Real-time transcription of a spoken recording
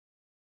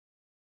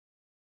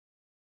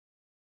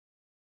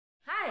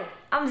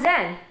I'm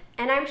Zen.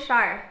 And I'm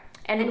Shar.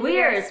 And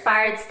we're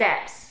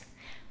AspiredSteps.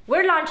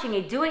 We're launching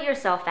a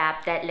do-it-yourself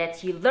app that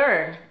lets you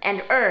learn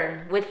and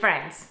earn with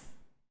friends.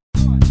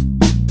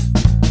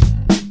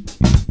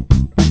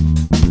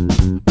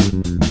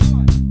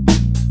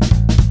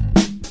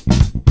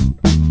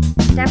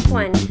 Step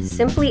 1.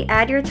 Simply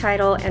add your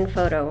title and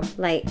photo,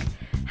 like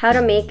how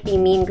to make a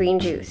mean green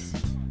juice.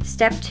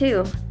 Step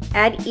 2.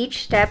 Add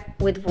each step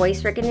with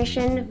voice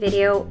recognition,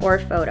 video, or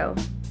photo.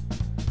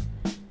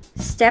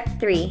 Step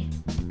 3.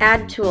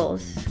 Add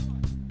tools.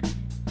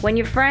 When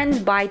your friends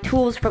buy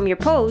tools from your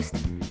post,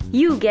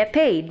 you get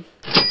paid.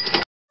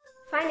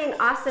 Finding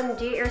awesome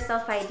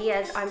do-it-yourself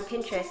ideas on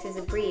Pinterest is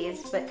a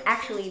breeze, but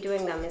actually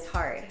doing them is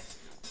hard.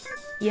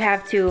 You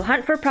have to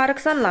hunt for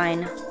products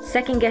online,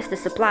 second-guess the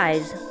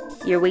supplies.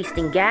 You're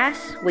wasting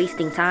gas,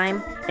 wasting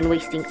time, and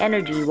wasting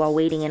energy while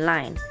waiting in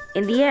line.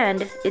 In the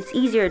end, it's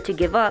easier to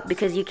give up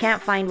because you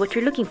can't find what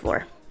you're looking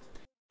for.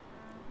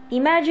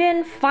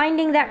 Imagine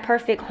finding that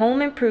perfect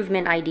home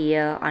improvement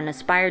idea on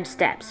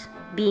AspiredSteps,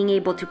 being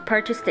able to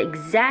purchase the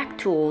exact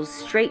tools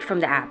straight from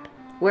the app,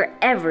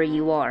 wherever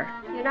you are.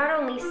 You're not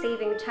only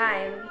saving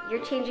time,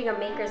 you're changing a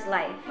maker's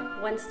life,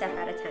 one step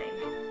at a time.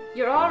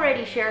 You're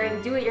already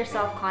sharing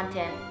do-it-yourself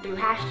content through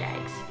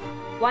hashtags.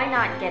 Why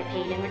not get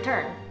paid in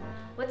return?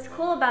 What's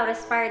cool about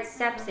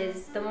AspiredSteps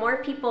is the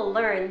more people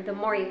learn, the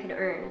more you can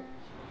earn.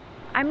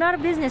 I'm not a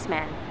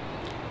businessman.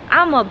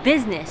 I'm a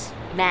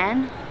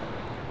businessman.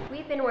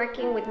 We've been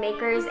working with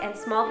makers and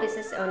small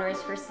business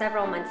owners for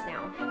several months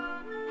now.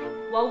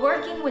 While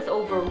working with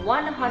over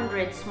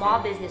 100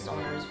 small business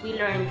owners, we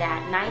learned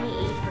that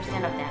 98%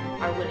 of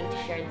them are willing to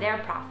share their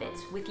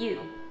profits with you.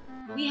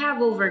 We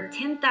have over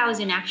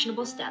 10,000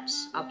 actionable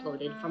steps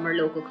uploaded from our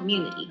local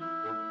community.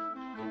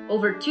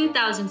 Over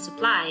 2,000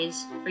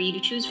 supplies for you to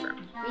choose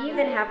from. We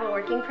even have a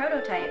working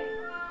prototype.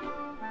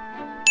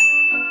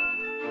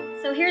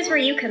 So here's where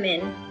you come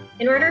in.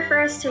 In order for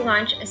us to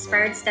launch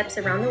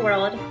AspiredSteps around the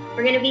world,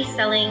 we're going to be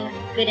selling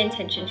good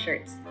intention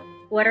shirts.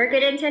 What are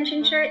good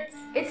intention shirts?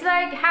 It's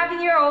like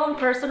having your own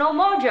personal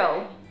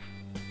mojo.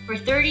 For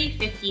 $30,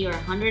 $50, or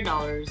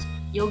 $100,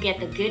 you'll get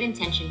the good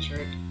intention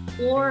shirt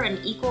or an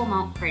equal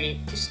amount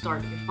credit to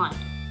start your fund.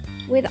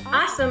 With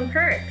awesome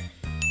perks.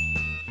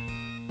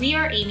 We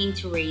are aiming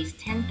to raise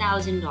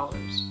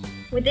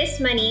 $10,000. With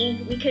this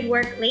money, we could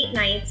work late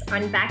nights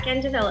on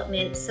back-end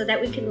development so that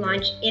we could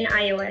launch in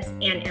iOS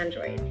and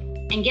Android.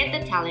 And get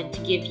the talent to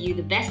give you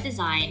the best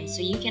design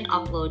so you can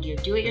upload your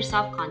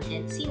do-it-yourself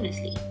content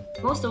seamlessly.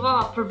 Most of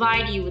all,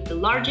 provide you with the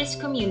largest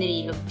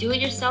community of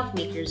do-it-yourself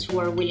makers who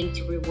are willing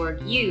to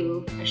reward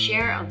you a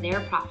share of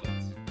their profits.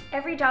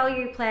 Every dollar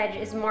you pledge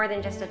is more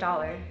than just a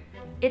dollar.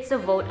 It's a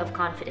vote of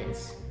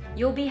confidence.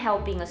 You'll be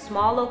helping a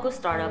small local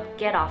startup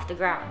get off the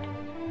ground.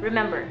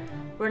 Remember,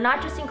 we're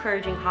not just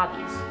encouraging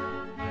hobbies.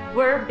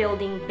 We're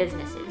building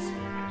businesses.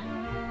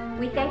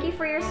 We thank you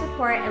for your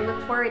support and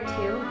look forward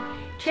to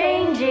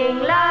changing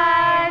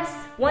lives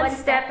one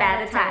step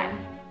at a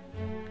time.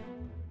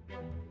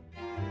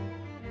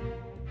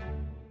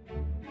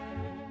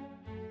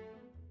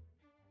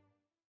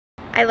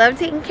 I love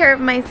taking care of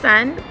my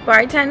son,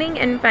 bartending,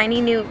 and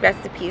finding new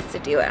recipes to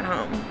do at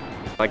home.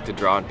 I like to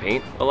draw and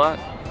paint a lot,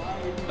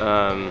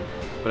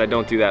 but I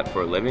don't do that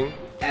for a living.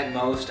 At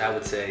most, I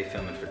would say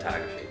film and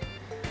photography.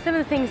 Some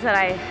of the things that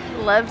I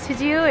love to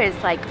do is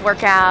like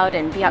work out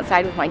and be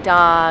outside with my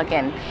dog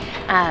and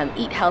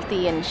eat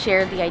healthy and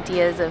share the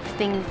ideas of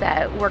things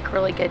that work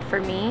really good for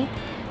me.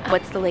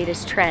 What's the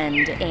latest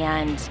trend,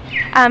 and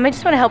I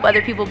just want to help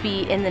other people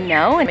be in the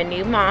know. I'm a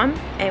new mom,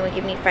 and it would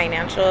give me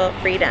financial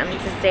freedom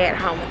to stay at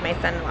home with my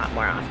son a lot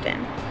more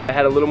often. If I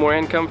had a little more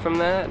income from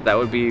that, that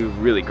would be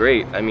really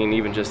great. I mean,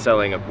 even just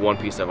selling one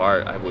piece of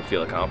art, I would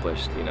feel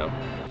accomplished, you know.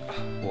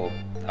 Well,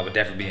 I would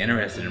definitely be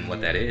interested in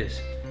what that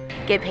is.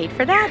 Get paid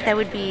for that? That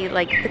would be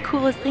like the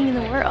coolest thing in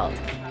the world.